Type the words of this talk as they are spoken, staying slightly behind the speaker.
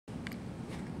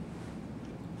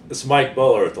This is Mike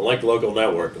Boehler with the Link Local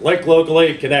Network. Link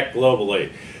locally, connect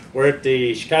globally. We're at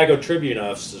the Chicago Tribune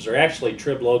offices, or actually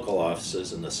TribLocal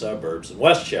offices in the suburbs in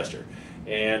Westchester.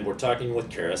 And we're talking with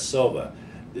Kara Silva,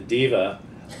 the diva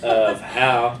of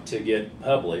how to get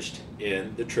published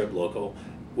in the TribLocal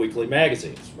weekly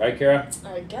magazines. Right, Kara?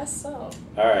 I guess so.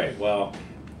 All right, well,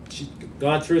 she's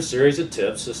gone through a series of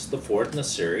tips. This is the fourth in the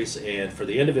series. And for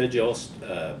the individuals,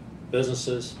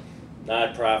 businesses,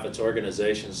 nonprofits,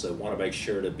 organizations that want to make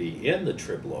sure to be in the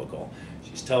TribLocal,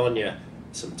 she's telling you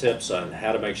some tips on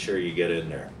how to make sure you get in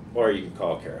there. Or you can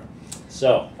call Kara.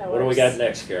 So, what do we got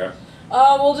next, Kara?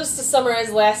 Well, just to summarize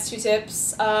the last two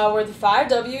tips, were the 5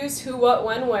 W's, who, what,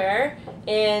 when, where,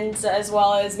 and as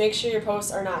well as make sure your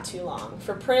posts are not too long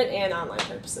for print and online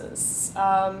purposes.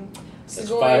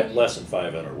 That's less than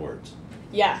 500 words.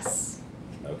 Yes.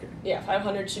 Okay. Yeah,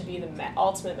 500 should be the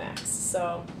ultimate max.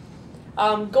 So,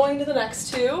 going to the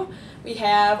next two, we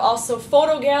have also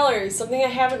photo galleries, something I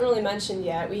haven't really mentioned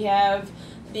yet. We have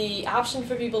the option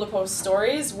for people to post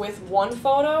stories with one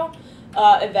photo,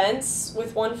 events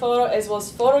with one photo, as well as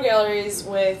photo galleries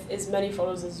with as many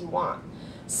photos as you want.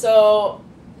 So,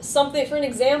 something for an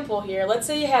example here, let's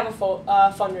say you have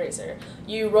a fundraiser.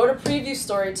 You wrote a preview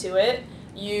story to it,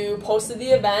 you posted the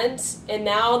event, and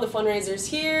now the fundraiser's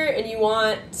here, and you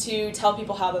want to tell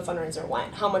people how the fundraiser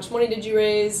went. How much money did you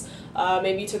raise?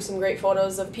 Maybe you took some great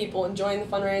photos of people enjoying the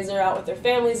fundraiser out with their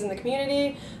families in the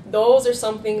community. Those are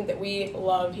something that we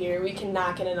love here. We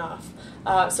cannot get enough.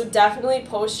 So definitely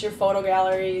post your photo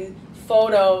gallery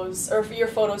photos, or your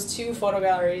photos to photo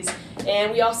galleries.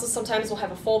 And we also sometimes will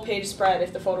have a full page spread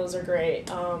if the photos are great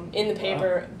in the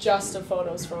paper, just of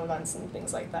photos from events and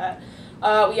things like that.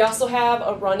 We also have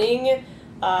a running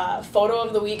photo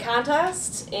of the week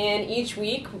contest, and each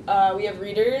week we have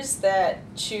readers that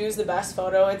choose the best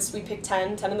photo. We pick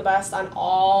 10 of the best on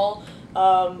all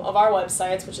of our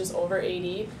websites, which is over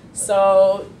 80.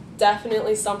 So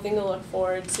definitely something to look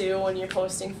forward to when you're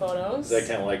posting photos. Is that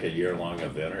kind of like a year-long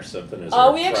event or something? Is there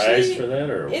a prize for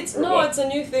that? It's a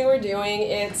new thing we're doing.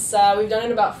 We've done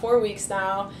it about 4 weeks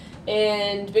now.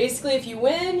 And basically, if you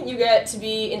win, you get to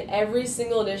be in every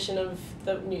single edition of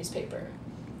the newspaper.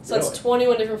 So Really? It's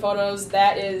 21 different photos.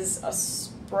 That is a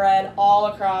spread all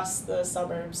across the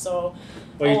suburbs. So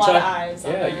a lot of eyes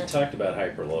on that. You talked about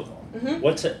hyperlocal. Mm-hmm.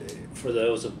 What's it, for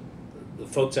those of the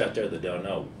folks out there that don't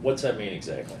know, what's that mean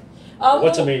exactly?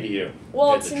 What's it mean to you?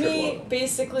 Well, to me,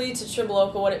 basically, to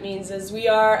TribLocal, what it means is we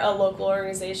are a local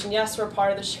organization. Yes, we're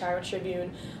part of the Chicago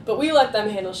Tribune, but we let them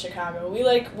handle Chicago.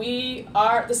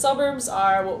 The suburbs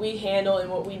are what we handle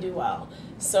and what we do well.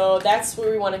 So that's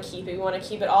where we want to keep it. We want to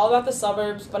keep it all about the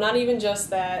suburbs, but not even just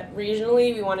that.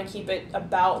 Regionally, we want to keep it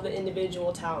about the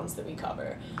individual towns that we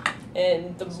cover.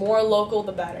 And the more local,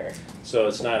 the better. So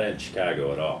it's not in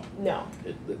Chicago at all? No.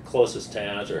 The closest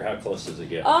towns, or how close does it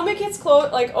get? It gets close,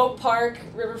 like Oak Park,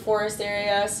 River Forest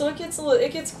area. So it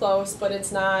gets close, but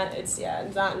it's not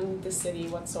not in the city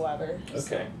whatsoever. Okay.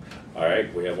 So. All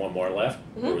right. We have one more left.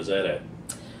 Mm-hmm. Where was that at?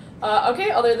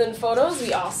 Okay. Other than photos,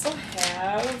 we also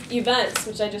have events,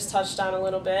 which I just touched on a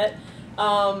little bit.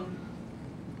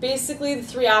 Basically, the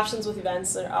 3 options with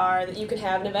events are that you can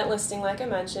have an event listing, like I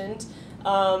mentioned.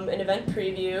 An event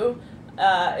preview,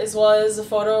 as well as the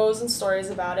photos and stories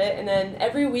about it. And then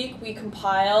every week we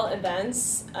compile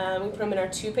events. We put them in our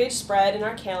 2-page spread in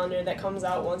our calendar that comes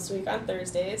out once a week on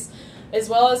Thursdays. As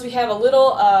well as we have a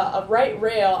little a right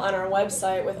rail on our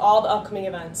website with all the upcoming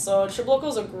events. So TribLocal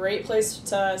is a great place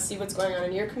to see what's going on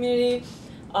in your community.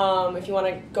 If you want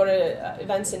to go to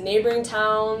events in neighboring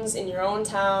towns, in your own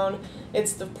town,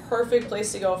 it's the perfect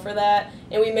place to go for that.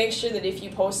 And we make sure that if you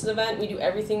post an event, we do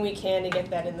everything we can to get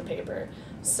that in the paper.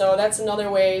 So that's another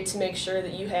way to make sure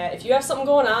that if you have something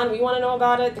going on, we want to know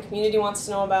about it, the community wants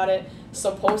to know about it,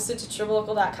 so post it to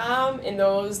triblocal.com, and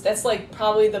that's like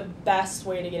probably the best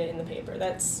way to get it in the paper.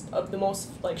 That's the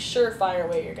most surefire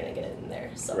way you're going to get it in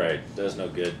there. So. Right. It does no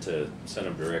good to send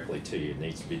them directly to you. It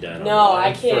needs to be done No, online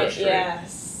I can't. first, right?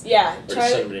 Yes. Yeah. Or to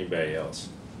send anybody else.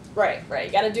 Right.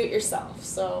 You got to do it yourself.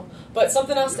 So, but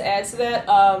something else to add to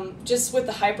that, just with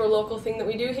the hyperlocal thing that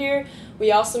we do here,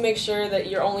 we also make sure that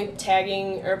you're only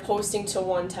tagging or posting to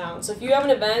one town. So if you have an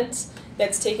event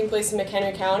that's taking place in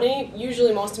McHenry County,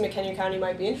 usually most of McHenry County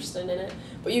might be interested in it,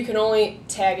 but you can only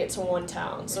tag it to one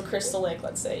town. So Crystal Lake,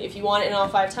 let's say. If you want it in all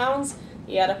 5 towns,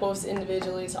 you got to post it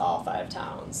individually to all 5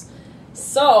 towns.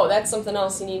 So that's something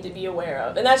else you need to be aware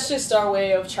of. And that's just our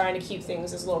way of trying to keep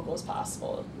things as local as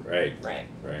possible. Right.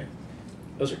 Right.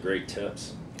 Those are great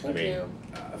tips. Thank you.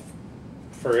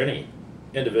 For any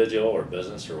individual or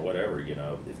business or whatever,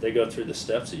 if they go through the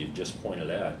steps that you've just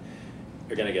pointed out,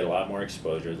 they're going to get a lot more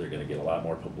exposure, they're going to get a lot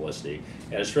more publicity,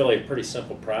 and it's really a pretty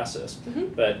simple process,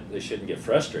 but they shouldn't get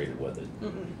frustrated with it.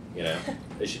 You know,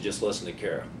 they should just listen to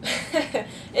Kara. And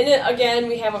then, again,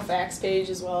 we have a fax page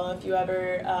as well. If you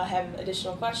ever have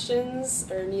additional questions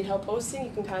or need help posting,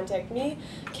 you can contact me,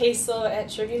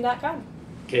 ksilva@tribune.com.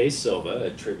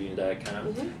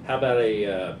 ksilva@tribune.com. How about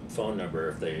a phone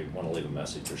number if they want to leave a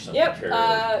message or something?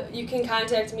 Yep, you can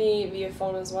contact me via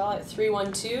phone as well at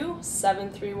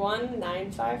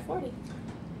 312-731-9540.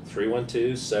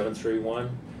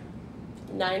 312-731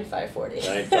 9540.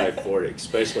 9540,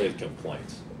 especially with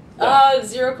complaints.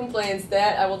 0 complaints.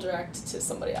 That I will direct to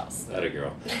somebody else. That a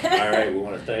girl. All right, we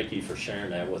want to thank you for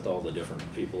sharing that with all the different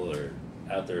people that are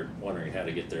out there wondering how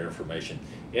to get their information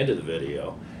into the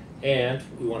video. And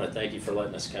we want to thank you for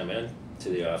letting us come in to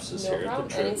the offices here at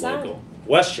the TribLocal,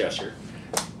 Westchester,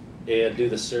 and do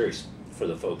this series for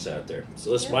the folks out there. So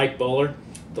this is Mike Boehler,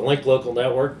 the Link Local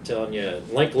Network, telling you,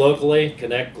 link locally,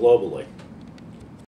 connect globally.